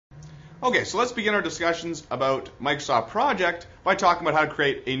Okay, so let's begin our discussions about Microsoft Project by talking about how to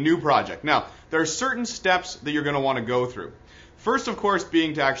create a new project. Now, there are certain steps that you're going to want to go through. First, of course,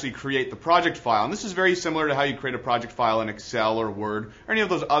 being to actually create the project file. And this is very similar to how you create a project file in Excel or Word or any of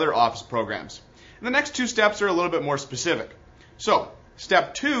those other Office programs. And the next two steps are a little bit more specific. So,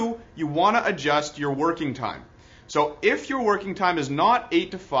 step 2, you want to adjust your working time. So if your working time is not 8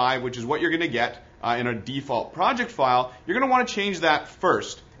 to 5, which is what you're going to get in a default project file, you're going to want to change that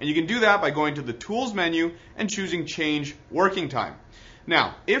first. And you can do that by going to the Tools menu and choosing Change Working Time.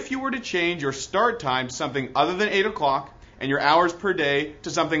 Now, if you were to change your start time to something other than 8 o'clock and your hours per day to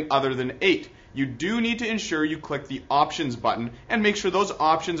something other than 8, you do need to ensure you click the Options button and make sure those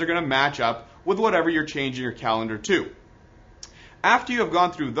options are going to match up with whatever you're changing your calendar to. After you have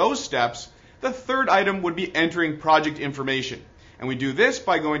gone through those steps, the third item would be entering project information. And we do this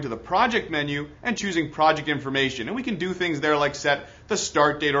by going to the Project menu and choosing Project Information. And we can do things there like set the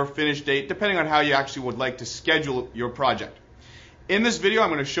start date or finish date, depending on how you actually would like to schedule your project. In this video, I'm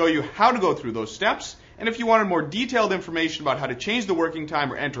going to show you how to go through those steps. And if you wanted more detailed information about how to change the working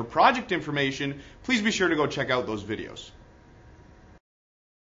time or enter project information, please be sure to go check out those videos.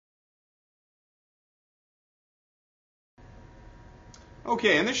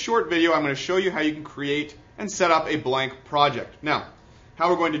 Okay, in this short video, I'm going to show you how you can create and set up a blank project. Now, how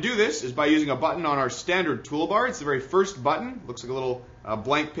we're going to do this is by using a button on our standard toolbar. It's the very first button. It looks like a little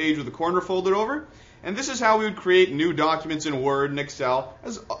blank page with a corner folded over. And this is how we would create new documents in Word and Excel,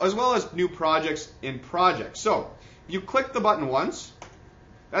 as well as new projects in Project. So, if you click the button once,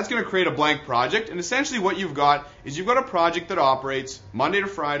 that's going to create a blank project. And essentially what you've got is you've got a project that operates Monday to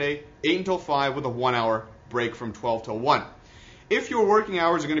Friday, 8 until 5, with a 1-hour break from 12 till 1. If your working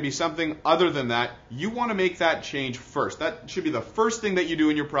hours are going to be something other than that, you want to make that change first. That should be the first thing that you do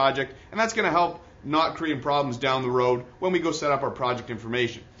in your project, and that's going to help not create problems down the road when we go set up our project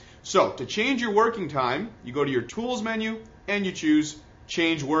information. So, to change your working time, you go to your Tools menu and you choose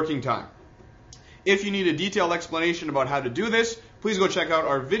Change Working Time. If you need a detailed explanation about how to do this, please go check out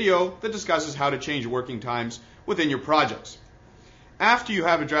our video that discusses how to change working times within your projects. After you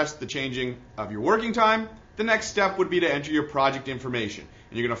have addressed the changing of your working time, the next step would be to enter your project information.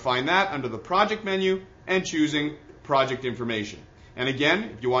 And you're going to find that under the Project menu and choosing Project Information. And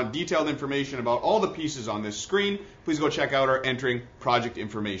again, if you want detailed information about all the pieces on this screen, please go check out our Entering Project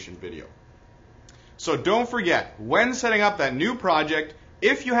Information video. So don't forget, when setting up that new project,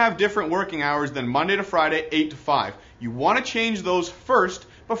 if you have different working hours than Monday to Friday, 8 to 5, you want to change those first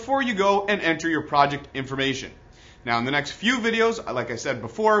before you go and enter your project information. Now, in the next few videos, like I said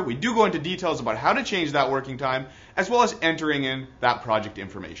before, we do go into details about how to change that working time, as well as entering in that project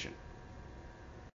information.